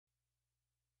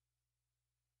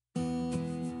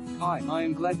Hi, I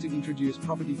am glad to introduce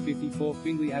property 54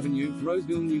 Findlay Avenue,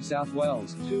 Roseville, New South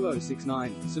Wales,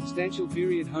 2069. Substantial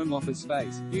period home office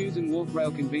space, views and walk rail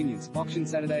convenience. Auction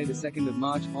Saturday the 2nd of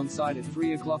March, on site at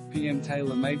 3 o'clock p.m.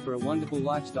 Tailor-made for a wonderful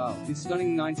lifestyle. This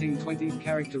stunning 1920s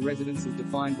character residence is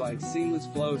defined by its seamless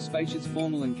flow of spacious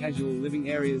formal and casual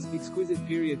living areas, exquisite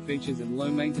period features and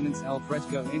low-maintenance al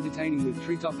fresco entertaining with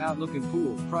treetop outlook and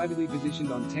pool. Privately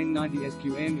positioned on 1090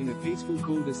 SQM in a peaceful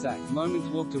cul-de-sac. Moments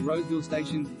walk to Roseville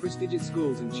Station, prestigious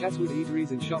schools and Chatswood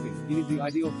eateries and shopping. It is the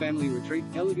ideal family retreat,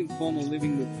 elegant formal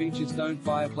living with featured stone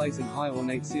fireplace and high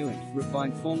ornate ceiling,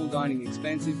 refined formal dining.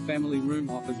 Expansive family room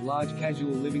offers large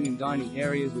casual living and dining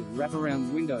areas with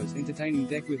wraparound windows. Entertaining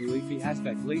deck with leafy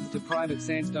aspect leads to private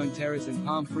sandstone terrace and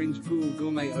palm fringe pool.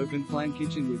 Gourmet open plan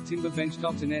kitchen with timber bench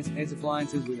tops and S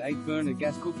appliances with 8-burner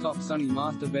gas cooktop. Sunny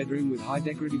master bedroom with high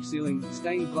decorative ceiling,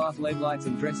 stained glass LED lights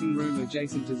and dressing room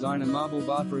adjacent. Designer marble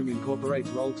bathroom incorporates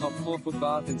roll top 4-foot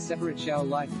bath and separate shower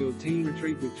light filled teen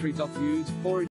retreat with treetop views.